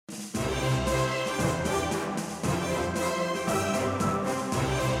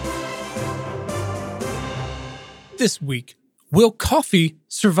This week, will coffee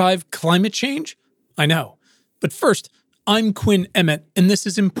survive climate change? I know. But first, I'm Quinn Emmett, and this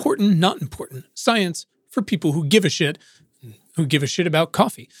is Important Not Important Science for people who give a shit about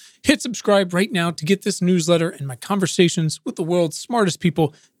coffee. Hit subscribe right now to get this newsletter and my conversations with the world's smartest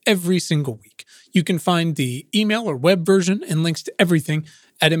people every single week. You can find the email or web version and links to everything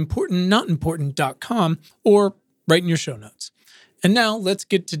at importantnotimportant.com or right in your show notes. And now let's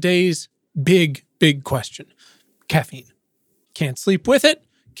get today's big question. Caffeine. Can't sleep with it,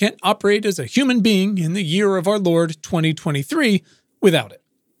 can't operate as a human being in the year of our Lord 2023 without it.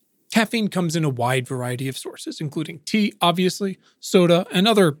 Caffeine comes in a wide variety of sources, including tea, obviously, soda, and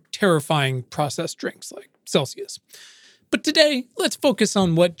other terrifying processed drinks like Celsius. But today, let's focus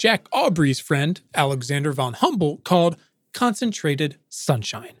on what Jack Aubrey's friend, Alexander von Humboldt, called concentrated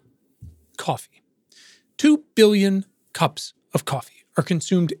sunshine. Coffee. 2 billion cups of coffee are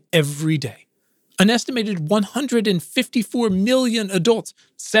consumed every day. An estimated 154 million adults,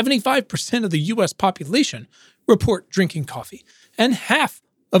 75% of the U.S. population, report drinking coffee, and half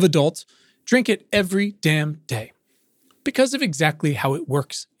of adults drink it every damn day. Because of exactly how it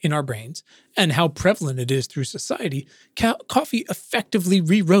works in our brains and how prevalent it is through society, coffee effectively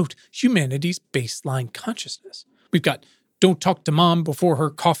rewrote humanity's baseline consciousness. We've got Don't Talk to Mom Before Her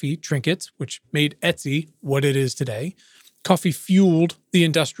Coffee trinkets, which made Etsy what it is today. Coffee fueled the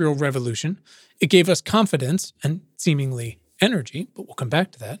Industrial Revolution. It gave us confidence and seemingly energy, but we'll come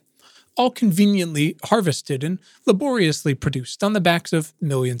back to that, all conveniently harvested and laboriously produced on the backs of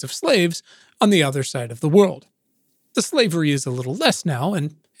millions of slaves on the other side of the world. The slavery is a little less now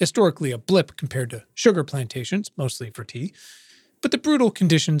and historically a blip compared to sugar plantations, mostly for tea, but the brutal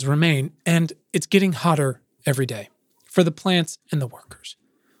conditions remain, and it's getting hotter every day for the plants and the workers.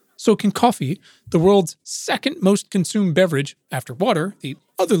 So can coffee, the world's second most consumed beverage after water, the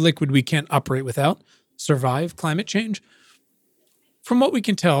other liquid we can't operate without, survive climate change? From what we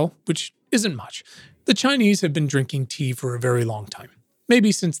can tell, which isn't much, the Chinese have been drinking tea for a very long time,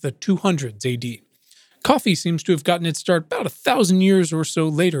 maybe since the 200s AD. Coffee seems to have gotten its start about 1,000 years or so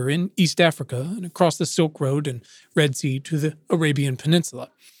later in East Africa and across the Silk Road and Red Sea to the Arabian Peninsula.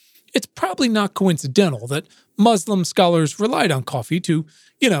 It's probably not coincidental that Muslim scholars relied on coffee to,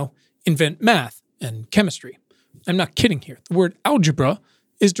 invent math and chemistry. I'm not kidding here. The word algebra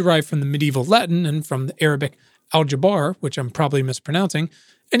is derived from the medieval Latin and from the Arabic aljabar, which I'm probably mispronouncing.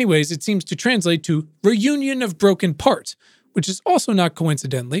 Anyways, it seems to translate to reunion of broken parts, which is also not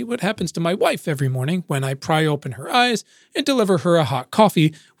coincidentally what happens to my wife every morning when I pry open her eyes and deliver her a hot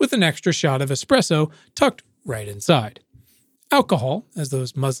coffee with an extra shot of espresso tucked right inside. Alcohol, as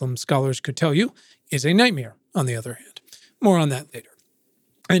those Muslim scholars could tell you, is a nightmare, on the other hand. More on that later.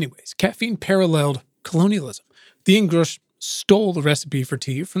 Anyways, caffeine paralleled colonialism. The English stole the recipe for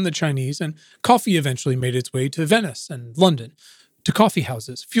tea from the Chinese, and coffee eventually made its way to Venice and London, to coffee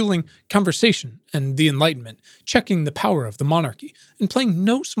houses, fueling conversation and the Enlightenment, checking the power of the monarchy, and playing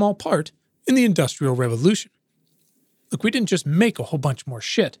no small part in the Industrial Revolution. Look, we didn't just make a whole bunch more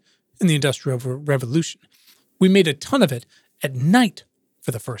shit in the Industrial Revolution. We made a ton of it at night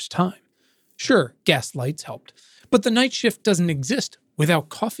for the first time. Sure, gas lights helped, but the night shift doesn't exist without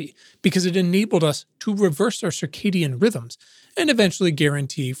coffee because it enabled us to reverse our circadian rhythms and eventually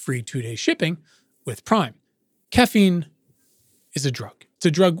guarantee free 2-day shipping with Prime. Caffeine is a drug. It's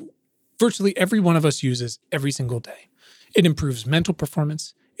a drug virtually every one of us uses every single day. It improves mental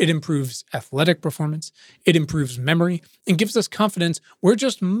performance, it improves athletic performance, it improves memory, and gives us confidence where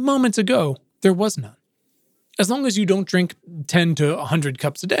just moments ago there was none. As long as you don't drink 10 to 100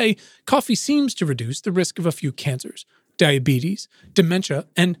 cups a day, coffee seems to reduce the risk of a few cancers, diabetes, dementia,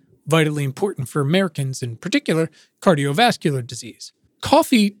 and, vitally important for Americans in particular, cardiovascular disease.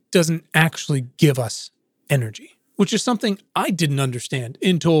 Coffee doesn't actually give us energy, which is something I didn't understand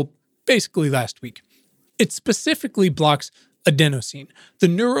until basically last week. It specifically blocks adenosine, the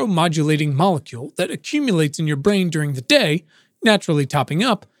neuromodulating molecule that accumulates in your brain during the day, naturally topping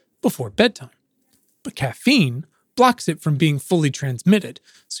up before bedtime. But caffeine blocks it from being fully transmitted,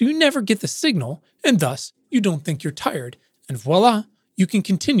 so you never get the signal, and thus you don't think you're tired, and voila, you can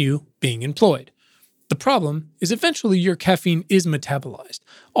continue being employed. The problem is eventually your caffeine is metabolized.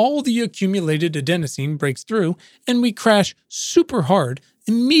 All the accumulated adenosine breaks through, and we crash super hard,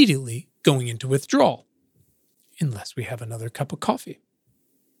 immediately going into withdrawal. Unless we have another cup of coffee.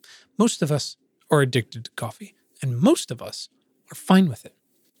 Most of us are addicted to coffee, and most of us are fine with it.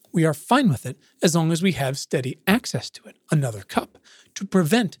 We are fine with it as long as we have steady access to it, another cup, to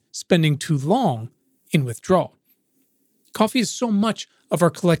prevent spending too long in withdrawal. Coffee is so much of our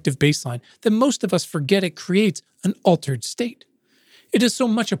collective baseline that most of us forget it creates an altered state. It is so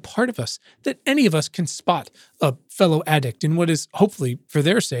much a part of us that any of us can spot a fellow addict in what is, hopefully for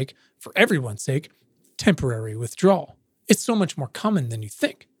their sake, for everyone's sake, temporary withdrawal. It's so much more common than you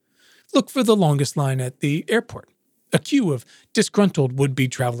think. Look for the longest line at the airport. A queue of disgruntled would-be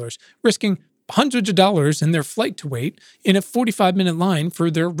travelers risking hundreds of dollars in their flight to wait in a 45-minute line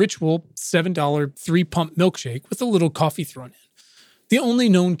for their ritual $7 3-pump milkshake with a little coffee thrown in. The only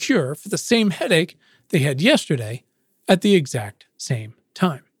known cure for the same headache they had yesterday at the exact same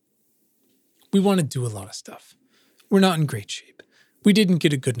time. We want to do a lot of stuff. We're not in great shape. We didn't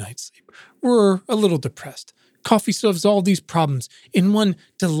get a good night's sleep. We're a little depressed. Coffee solves all these problems in one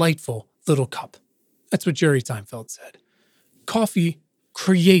delightful little cup. That's what Jerry Seinfeld said. Coffee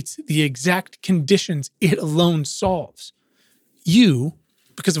creates the exact conditions it alone solves. You,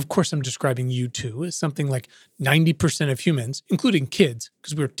 because of course I'm describing you too, as something like 90% of humans, including kids,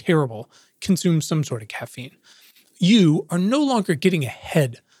 because we're terrible, consume some sort of caffeine. You are no longer getting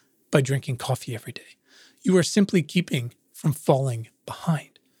ahead by drinking coffee every day. You are simply keeping from falling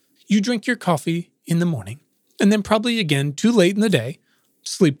behind. You drink your coffee in the morning, and then probably again too late in the day,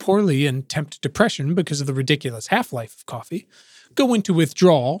 sleep poorly and tempt depression because of the ridiculous half-life of coffee, go into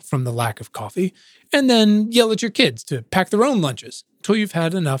withdrawal from the lack of coffee, and then yell at your kids to pack their own lunches until you've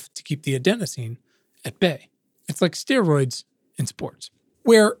had enough to keep the adenosine at bay. It's like steroids in sports.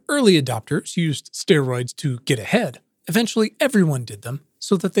 Where early adopters used steroids to get ahead, eventually everyone did them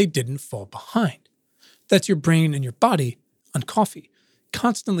so that they didn't fall behind. That's your brain and your body on coffee,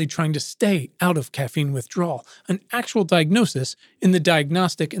 constantly trying to stay out of caffeine withdrawal, an actual diagnosis in the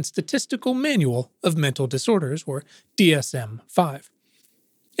Diagnostic and Statistical Manual of Mental Disorders, or DSM-5.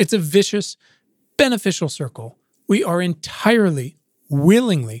 It's a vicious, beneficial circle we are entirely,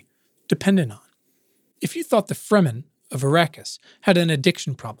 willingly dependent on. If you thought the Fremen of Arrakis had an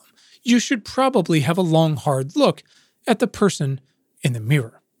addiction problem, you should probably have a long, hard look at the person in the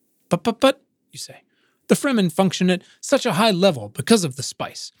mirror. But, you say, the Fremen function at such a high level because of the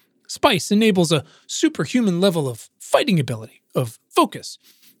spice. Spice enables a superhuman level of fighting ability, of focus.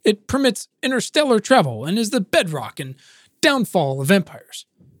 It permits interstellar travel and is the bedrock and downfall of empires.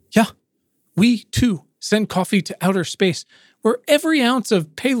 Yeah, we too send coffee to outer space where every ounce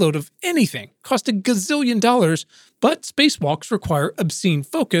of payload of anything costs $1 gazillion, but spacewalks require obscene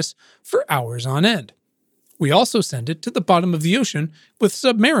focus for hours on end. We also send it to the bottom of the ocean with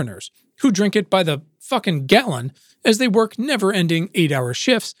submariners who drink it by the fucking gallon as they work never-ending 8-hour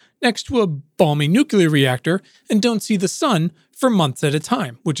shifts next to a balmy nuclear reactor and don't see the sun for months at a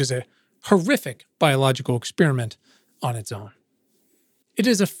time, which is a horrific biological experiment on its own. It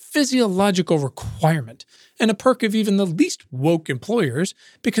is a physiological requirement and a perk of even the least woke employers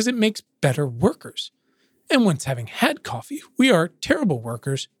because it makes better workers. And once having had coffee, we are terrible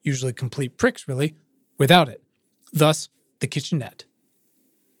workers, usually complete pricks really, without it. Thus, the kitchenette.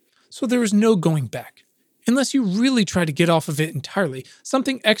 So there is no going back, unless you really try to get off of it entirely,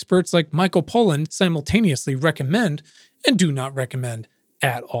 something experts like Michael Pollan simultaneously recommend and do not recommend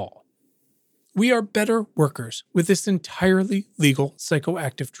at all. We are better workers with this entirely legal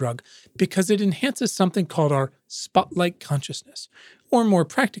psychoactive drug because it enhances something called our spotlight consciousness, or more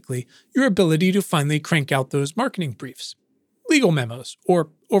practically, your ability to finally crank out those marketing briefs, legal memos, or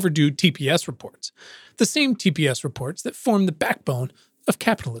overdue TPS reports, the same TPS reports that form the backbone of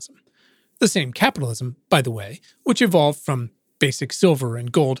capitalism. The same capitalism, by the way, which evolved from basic silver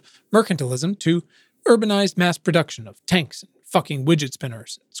and gold mercantilism to urbanized mass production of tanks and fucking widget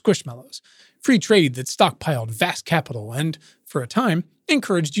spinners and squishmallows, free trade that stockpiled vast capital and, for a time,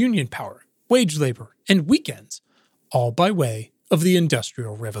 encouraged union power, wage labor, and weekends, all by way of the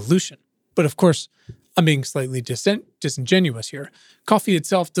Industrial Revolution. But of course, I'm being slightly disingenuous here. Coffee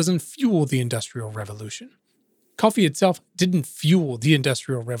itself doesn't fuel the Industrial Revolution. Coffee itself didn't fuel the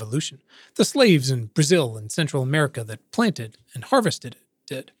Industrial Revolution. The slaves in Brazil and Central America that planted and harvested it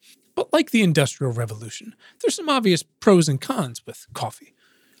did. But like the Industrial Revolution, there's some obvious pros and cons with coffee.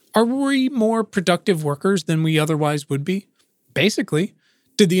 Are we more productive workers than we otherwise would be? Basically.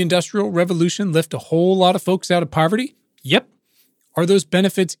 Did the Industrial Revolution lift a whole lot of folks out of poverty? Yep. Are those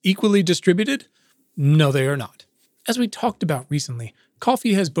benefits equally distributed? No, they are not. As we talked about recently,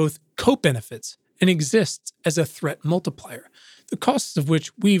 coffee has both co-benefits and exists as a threat multiplier, the costs of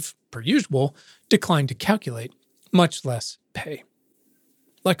which we've, per usual, declined to calculate, much less pay.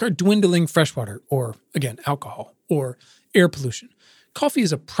 Like our dwindling freshwater, or, again, alcohol, or air pollution, coffee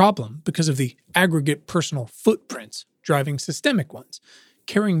is a problem because of the aggregate personal footprints driving systemic ones,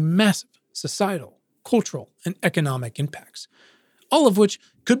 carrying massive societal, cultural, and economic impacts, all of which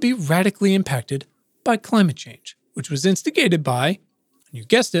could be radically impacted by climate change, which was instigated by, and you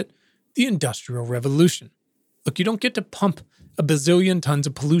guessed it, the Industrial Revolution. Look, you don't get to pump a bazillion tons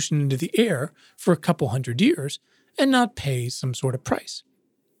of pollution into the air for a couple hundred years and not pay some sort of price.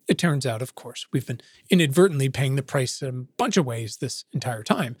 It turns out, of course, we've been inadvertently paying the price in a bunch of ways this entire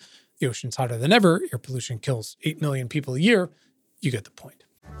time. The ocean's hotter than ever, air pollution kills 8 million people a year. You get the point.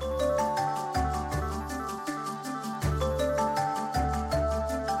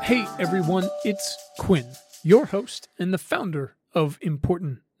 Hey everyone, it's Quinn, your host and the founder of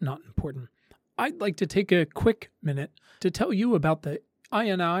Important Not Important. I'd like to take a quick minute to tell you about the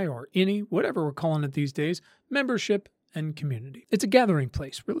INI or INI, whatever we're calling it these days, membership and community. It's a gathering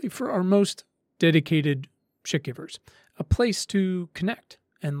place, really, for our most dedicated shit givers, a place to connect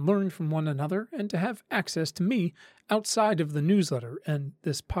and learn from one another and to have access to me outside of the newsletter and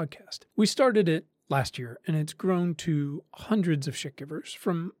this podcast. We started it last year, and it's grown to hundreds of shit givers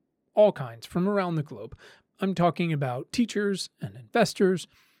from all kinds, from around the globe. I'm talking about teachers and investors,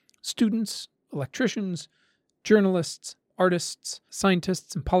 students, electricians, journalists, artists,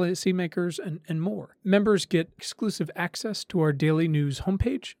 scientists, and policymakers, and more. Members get exclusive access to our daily news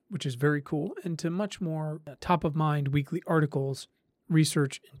homepage, which is very cool, and to much more top-of-mind weekly articles,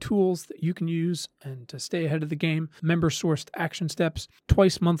 research, and tools that you can use and to stay ahead of the game, member-sourced action steps,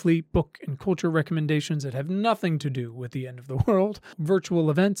 twice monthly book and culture recommendations that have nothing to do with the end of the world,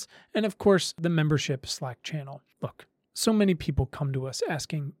 virtual events, and of course, the membership Slack channel. Look, so many people come to us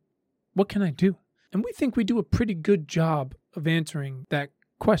asking, what can I do? And we think we do a pretty good job of answering that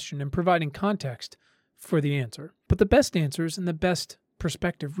question and providing context for the answer. But the best answers and the best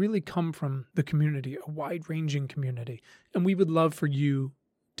perspective really come from the community, a wide-ranging community. And we would love for you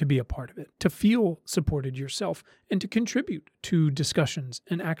to be a part of it, to feel supported yourself, and to contribute to discussions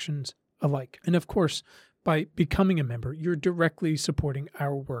and actions alike. And of course, by becoming a member, you're directly supporting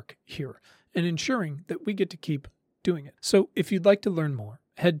our work here and ensuring that we get to keep doing it. So if you'd like to learn more,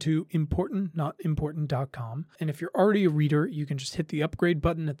 head to importantnotimportant.com. And if you're already a reader, you can just hit the upgrade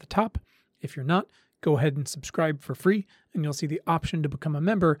button at the top. If you're not, go ahead and subscribe for free, and you'll see the option to become a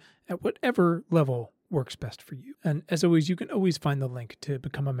member at whatever level works best for you. And as always, you can always find the link to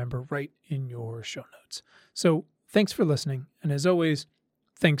become a member right in your show notes. So thanks for listening. And as always,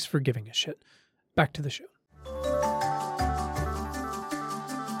 thanks for giving a shit. Back to the show.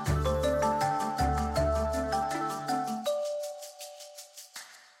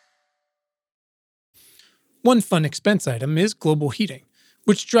 One fun expense item is global heating,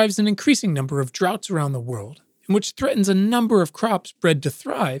 which drives an increasing number of droughts around the world and which threatens a number of crops bred to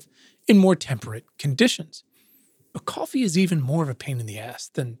thrive in more temperate conditions. But coffee is even more of a pain in the ass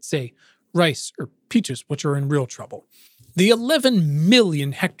than, say, rice or peaches, which are in real trouble. The 11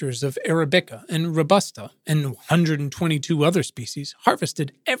 million hectares of Arabica and Robusta and 122 other species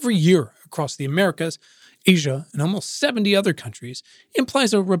harvested every year across the Americas, Asia, and almost 70 other countries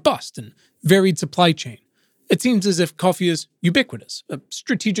implies a robust and varied supply chain. It seems as if coffee is ubiquitous, a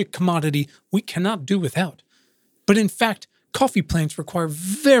strategic commodity we cannot do without. But in fact, coffee plants require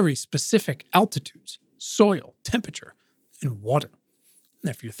very specific altitudes, soil, temperature, and water.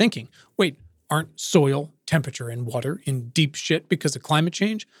 And if you're thinking, wait, aren't soil, temperature, and water in deep shit because of climate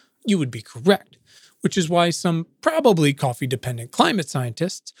change? You would be correct, which is why some probably coffee-dependent climate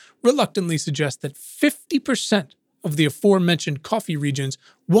scientists reluctantly suggest that 50% of the aforementioned coffee regions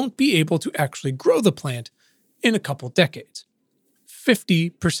won't be able to actually grow the plant in a couple decades.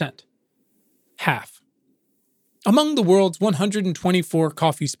 50%. Half. Among the world's 124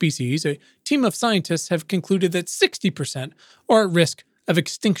 coffee species, a team of scientists have concluded that 60% are at risk of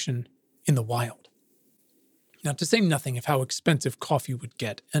extinction in the wild. Now, to say nothing of how expensive coffee would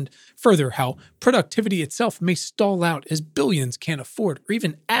get, and further how productivity itself may stall out as billions can't afford or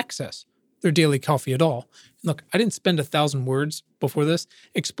even access their daily coffee at all. And look, I didn't spend 1,000 words before this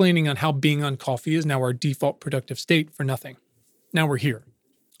explaining on how being on coffee is now our default productive state for nothing. Now we're here.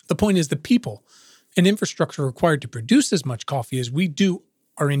 The point is the people and infrastructure required to produce as much coffee as we do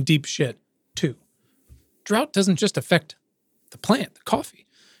are in deep shit, too. Drought doesn't just affect the plant, the coffee.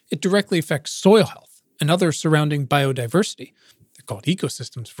 It directly affects soil health and other surrounding biodiversity. They're called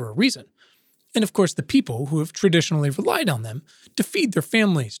ecosystems for a reason. And of course, the people who have traditionally relied on them to feed their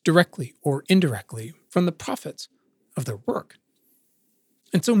families directly or indirectly from the profits of their work.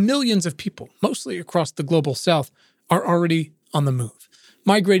 And so millions of people, mostly across the global south, are already on the move,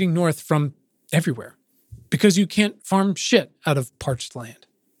 migrating north from everywhere, because you can't farm shit out of parched land.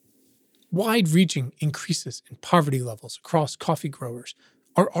 Wide-reaching increases in poverty levels across coffee growers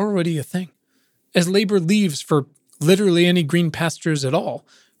are already a thing. As labor leaves for literally any green pastures at all,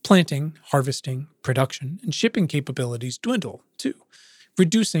 planting, harvesting, production, and shipping capabilities dwindle, too,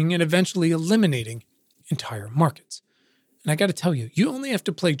 reducing and eventually eliminating entire markets. And I got to tell you, you only have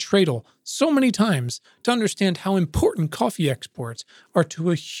to play Tradle so many times to understand how important coffee exports are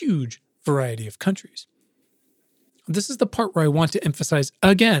to a huge variety of countries. This is the part where I want to emphasize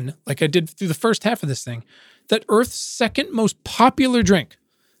again, like I did through the first half of this thing, that Earth's second most popular drink,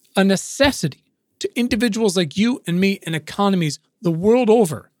 a necessity to individuals like you and me and economies the world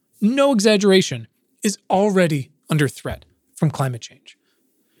over, no exaggeration, is already under threat from climate change.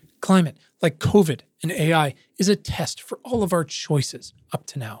 Climate, like COVID and AI, is a test for all of our choices up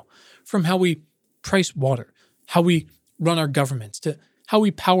to now, from how we price water, how we run our governments, to how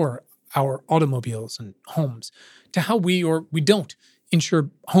we power our automobiles and homes, to how we or we don't insure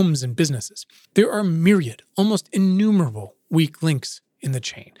homes and businesses. There are myriad, almost innumerable weak links in the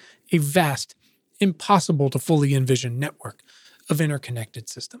chain, a vast, impossible to fully envision network of interconnected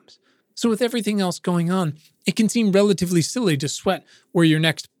systems. So with everything else going on, it can seem relatively silly to sweat where your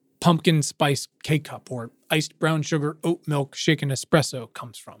next pumpkin spice K-cup or iced brown sugar oat milk shaken espresso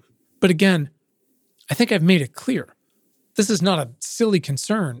comes from. But again, I think I've made it clear. This is not a silly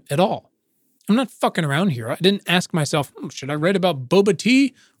concern at all. I'm not fucking around here. I didn't ask myself, should I write about boba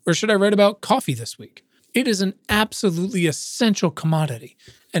tea or should I write about coffee this week? It is an absolutely essential commodity,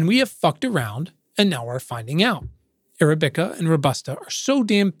 and we have fucked around and now are finding out. Arabica and Robusta are so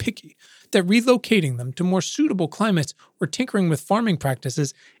damn picky that relocating them to more suitable climates or tinkering with farming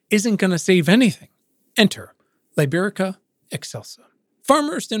practices isn't going to save anything. Enter Liberica excelsa.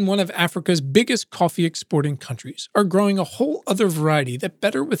 Farmers in one of Africa's biggest coffee exporting countries are growing a whole other variety that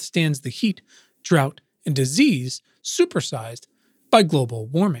better withstands the heat, drought, and disease supersized by global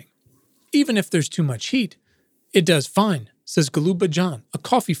warming. Even if there's too much heat, it does fine, says Galuba John, a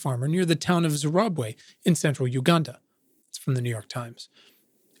coffee farmer near the town of Zirabwe in central Uganda. It's from the New York Times.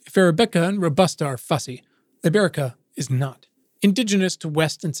 If Arabica and Robusta are fussy, Liberica is not. Indigenous to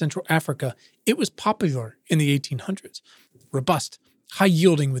West and Central Africa, it was popular in the 1800s. Robust,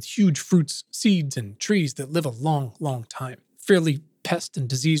 high-yielding with huge fruits, seeds, and trees that live a long, long time. Fairly pest and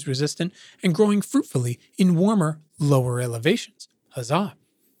disease-resistant and growing fruitfully in warmer, lower elevations. Huzzah!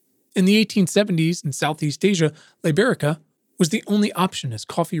 In the 1870s in Southeast Asia, Liberica was the only option as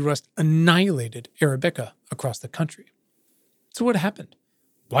coffee rust annihilated Arabica across the country. So what happened?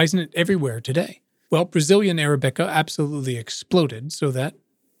 Why isn't it everywhere today? Well, Brazilian Arabica absolutely exploded,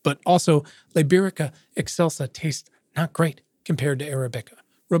 but also Liberica excelsa tastes not great compared to Arabica.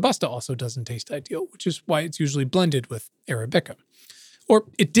 Robusta also doesn't taste ideal, which is why it's usually blended with Arabica. Or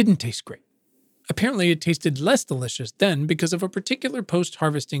it didn't taste great. Apparently, it tasted less delicious then because of a particular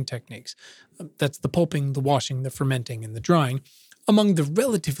post-harvesting techniques. That's the pulping, the washing, the fermenting, and the drying among the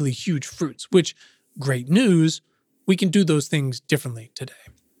relatively huge fruits, which, great news, we can do those things differently today.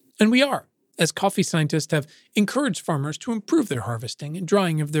 And we are, as coffee scientists have encouraged farmers to improve their harvesting and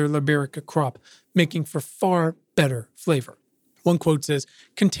drying of their Liberica crop, making for far better flavor. One quote says,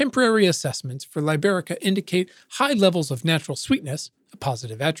 "Contemporary assessments for Liberica indicate high levels of natural sweetness, a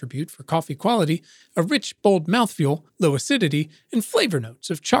positive attribute for coffee quality, a rich, bold mouthfeel, low acidity, and flavor notes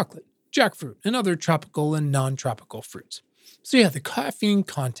of chocolate, jackfruit, and other tropical and non-tropical fruits." So yeah, the caffeine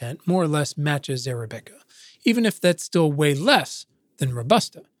content more or less matches Arabica, even if that's still way less than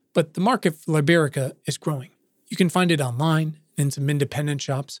Robusta. But the market for Liberica is growing. You can find it online in some independent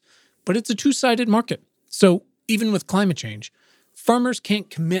shops, but it's a two-sided market. So even with climate change, farmers can't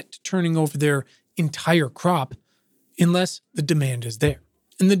commit to turning over their entire crop unless the demand is there.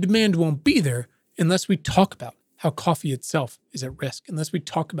 And the demand won't be there unless we talk about how coffee itself is at risk, unless we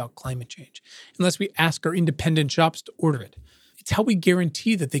talk about climate change, unless we ask our independent shops to order it. It's how we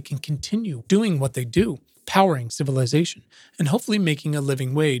guarantee that they can continue doing what they do, powering civilization, and hopefully making a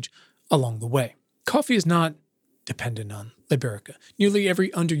living wage along the way. Coffee is not dependent on Liberica. Nearly every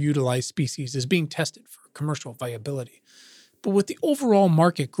underutilized species is being tested for commercial viability. But with the overall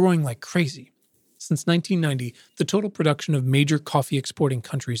market growing like crazy, since 1990, the total production of major coffee exporting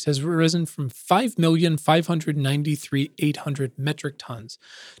countries has risen from 5,593,800 metric tons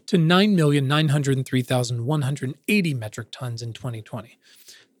to 9,903,180 metric tons in 2020.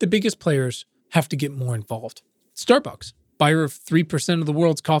 The biggest players have to get more involved. Starbucks, buyer of 3% of the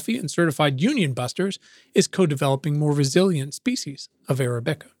world's coffee and certified union busters, is co-developing more resilient species of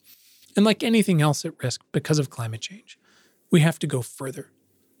Arabica. And like anything else at risk because of climate change, we have to go further.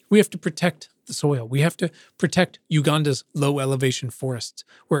 We have to protect the soil. We have to protect Uganda's low-elevation forests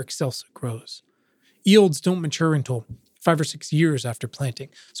where excelsa grows. Yields don't mature until 5 or 6 years after planting,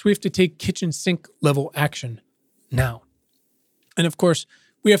 so we have to take kitchen sink level action now. And of course,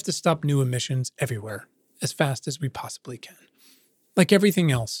 we have to stop new emissions everywhere as fast as we possibly can. Like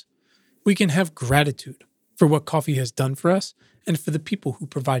everything else, we can have gratitude for what coffee has done for us and for the people who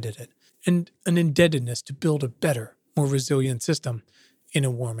provided it, and an indebtedness to build a better, more resilient system in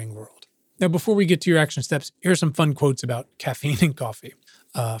a warming world. Now, before we get to your action steps, here are some fun quotes about caffeine and coffee.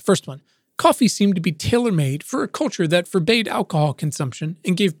 First one, coffee seemed to be tailor-made for a culture that forbade alcohol consumption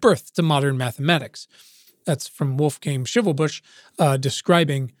and gave birth to modern mathematics. That's from Wolfgang Schivelbusch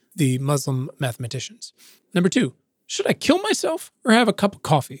describing the Muslim mathematicians. Number 2, should I kill myself or have a cup of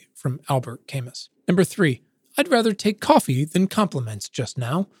coffee? From Albert Camus. Number 3, I'd rather take coffee than compliments just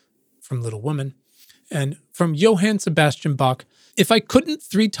now. From Little Woman. And from Johann Sebastian Bach, if I couldn't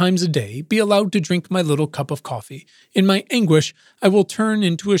 3 times a day be allowed to drink my little cup of coffee, in my anguish, I will turn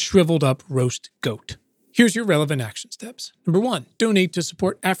into a shriveled up roast goat. Here's your relevant action steps. Number 1, donate to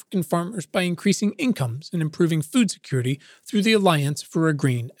support African farmers by increasing incomes and improving food security through the Alliance for a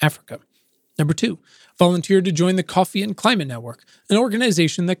Green Africa. Number 2, volunteer to join the Coffee and Climate Network, an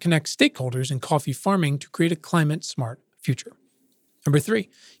organization that connects stakeholders in coffee farming to create a climate-smart future. Number 3,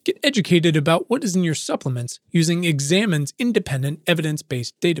 get educated about what is in your supplements using Examine's independent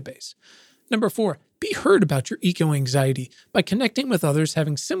evidence-based database. Number 4, be heard about your eco-anxiety by connecting with others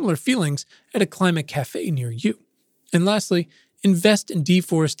having similar feelings at a climate cafe near you. And lastly, invest in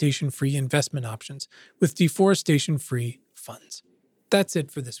deforestation-free investment options with deforestation-free funds. That's it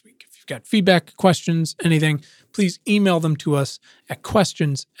for this week. If you've got feedback, questions, anything, please email them to us at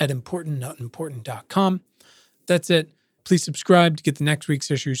questions@importantnotimportant.com. That's it. Please subscribe to get the next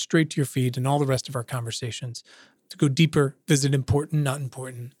week's issue straight to your feed and all the rest of our conversations. To go deeper, visit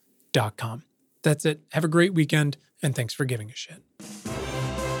importantnotimportant.com. That's it. Have a great weekend, and thanks for giving a shit.